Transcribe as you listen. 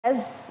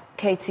As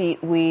Katy,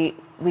 we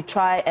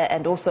try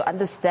and also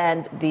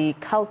understand the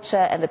culture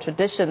and the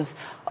traditions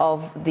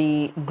of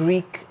the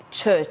Greek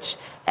Church,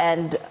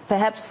 and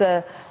perhaps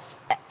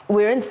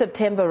we're in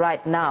September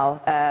right now.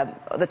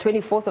 The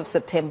 24th of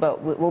September,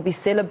 we'll be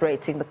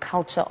celebrating the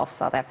culture of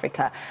South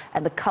Africa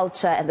and the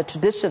culture and the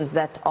traditions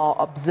that are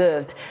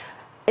observed.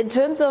 In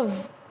terms of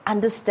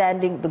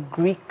understanding the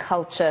Greek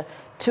culture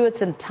to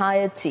its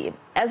entirety,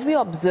 as we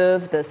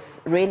observe this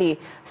really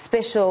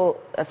special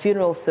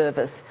funeral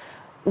service,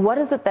 what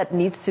is it that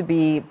needs to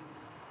be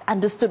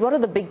understood? What are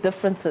the big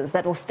differences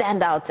that will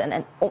stand out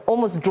and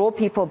almost draw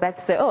people back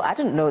to say, oh, I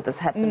didn't know this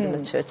happened in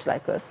a church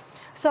like this?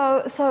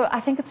 So I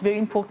think it's very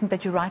important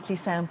that you rightly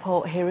say,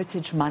 Paul,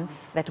 Heritage Month,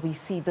 that we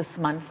see this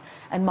month.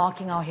 And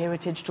marking our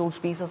heritage, George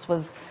Bezos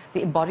was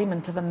the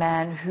embodiment of a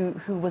man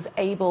who was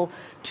able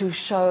to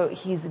show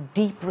his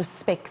deep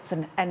respects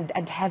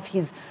and have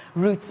his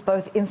roots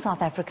both in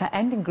South Africa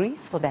and in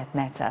Greece, for that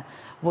matter,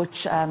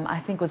 which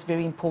I think was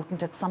very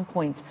important. At some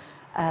point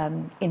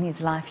in his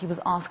life, he was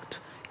asked,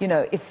 you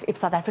know, if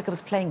South Africa was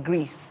playing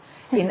Greece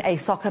in a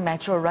soccer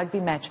match or a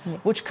rugby match,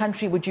 which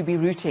country would you be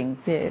rooting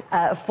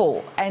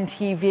for? And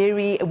he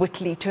very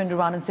wittily turned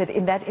around and said,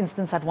 in that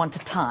instance, I'd want a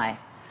tie.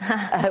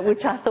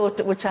 which I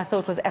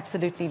thought was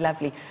absolutely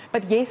lovely.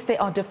 But yes,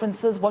 there are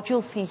differences. What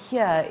you'll see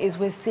here is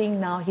we're seeing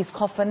now his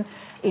coffin.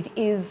 It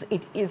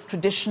is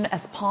tradition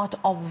as part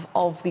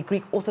of the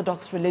Greek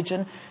Orthodox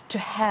religion to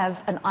have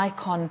an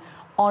icon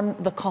on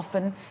the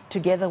coffin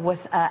together with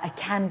a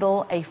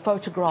candle, a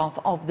photograph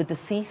of the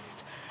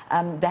deceased.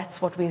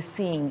 That's what we're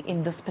seeing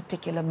in this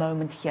particular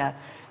moment here.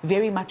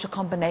 Very much a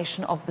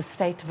combination of the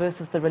state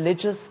versus the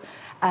religious,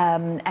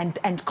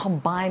 and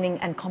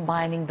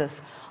combining this.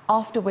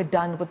 After we're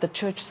done with the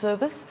church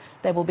service,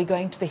 they will be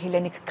going to the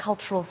Hellenic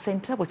Cultural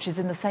Center, which is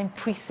in the same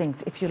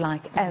precinct, if you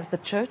like, as the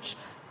church.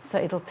 So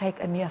it'll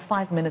take a mere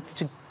 5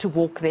 minutes to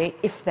walk there,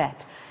 if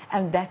that.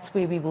 And that's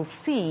where we will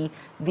see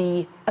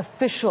the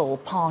official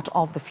part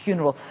of the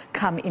funeral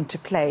come into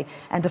play.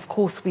 And of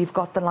course, we've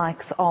got the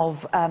likes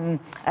of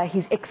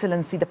His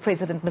Excellency, the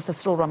President, Mr.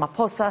 Cyril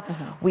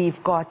Ramaphosa.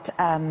 We've got,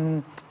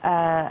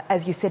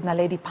 as you said,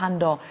 Naledi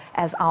Pandor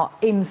as our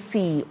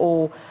MC,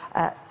 or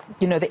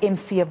you know, the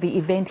MC of the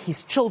event.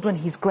 His children,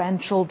 his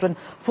grandchildren,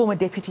 former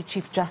Deputy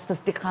Chief Justice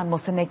Dikhan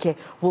Moseneke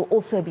will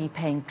also be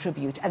paying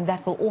tribute, and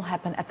that will all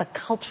happen at the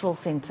Cultural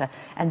Center,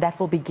 and that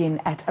will begin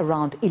at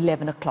around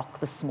 11 o'clock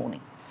this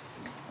morning.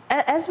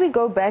 As we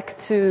go back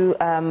to,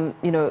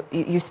 you know,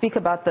 you speak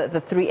about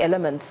the three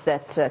elements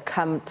that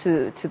come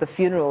to the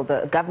funeral: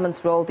 the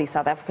government's role, the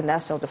South African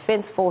National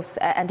Defence Force,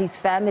 and his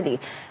family.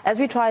 As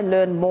we try and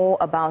learn more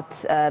about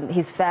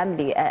his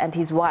family and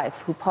his wife,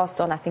 who passed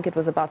on, I think it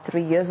was about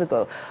 3 years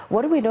ago,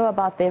 what do we know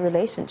about their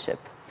relationship?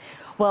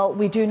 Well,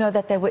 we do know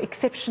that they were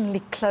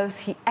exceptionally close.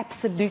 He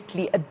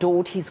absolutely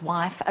adored his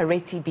wife.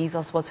 Areti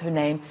Bezos was her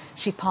name.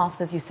 She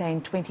passed, as you say, in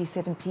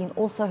 2017.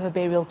 Also, her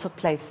burial took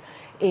place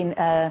in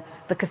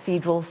the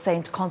cathedral,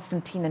 St.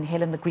 Constantine and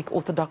Helen, the Greek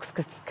Orthodox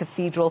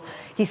Cathedral.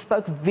 He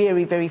spoke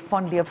very, very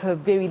fondly of her,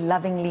 very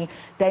lovingly.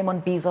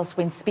 Damon Bezos,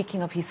 when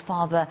speaking of his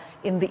father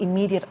in the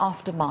immediate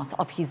aftermath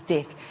of his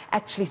death,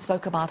 actually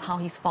spoke about how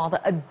his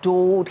father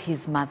adored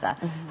his mother.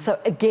 So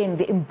again,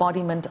 the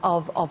embodiment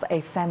of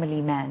a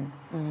family man.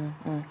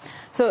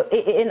 So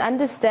in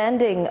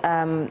understanding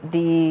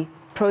the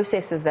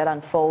processes that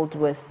unfold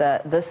with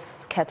this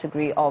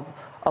category of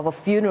a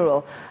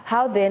funeral,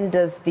 how then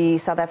does the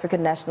South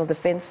African National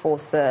Defence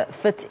Force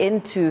fit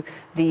into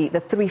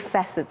the three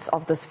facets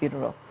of this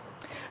funeral?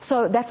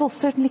 So that will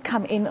certainly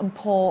come in,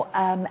 Paul,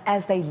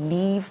 as they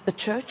leave the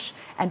church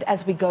and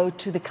as we go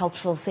to the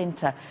cultural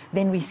center.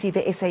 Then we see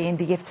the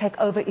SANDF take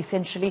over,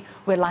 essentially.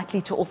 We're likely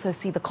to also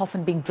see the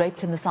coffin being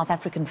draped in the South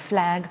African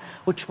flag,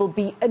 which will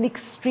be an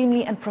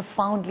extremely and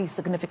profoundly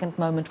significant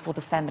moment for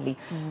the family,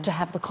 to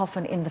have the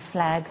coffin in the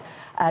flag,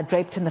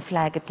 draped in the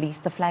flag at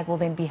least. The flag will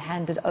then be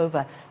handed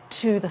over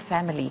to the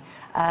family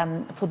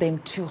for them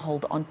to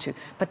hold on to.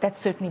 But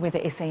that's certainly where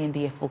the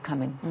SANDF will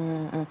come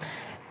in.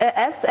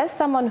 As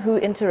someone who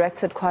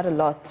interacted quite a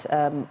lot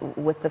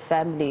with the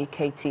family,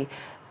 Katy,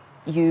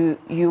 you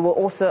were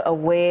also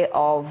aware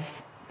of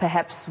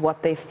perhaps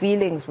what their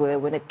feelings were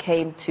when it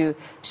came to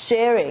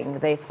sharing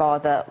their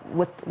father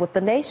with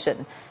the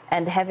nation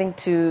and having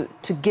to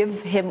give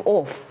him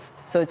off,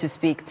 so to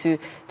speak,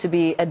 to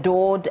be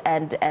adored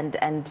and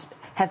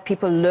have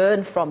people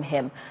learn from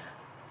him.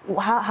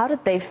 How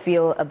did they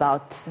feel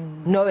about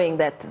knowing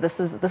that this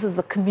is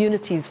the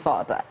community's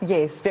father?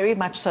 Yes, very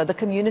much so. The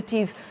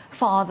community's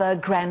father,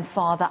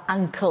 grandfather,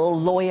 uncle,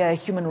 lawyer,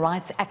 human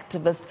rights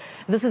activist.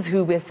 This is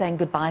who we're saying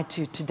goodbye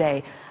to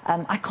today.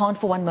 I can't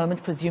for one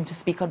moment presume to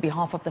speak on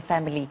behalf of the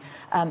family,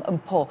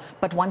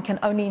 but one can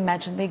only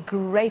imagine their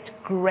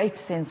great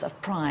sense of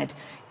pride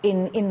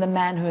in the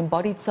man who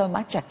embodied so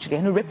much, actually,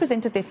 and who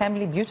represented their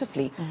family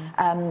beautifully,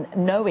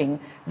 knowing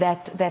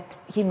that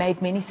he made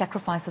many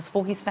sacrifices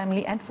for his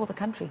family and for the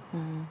country.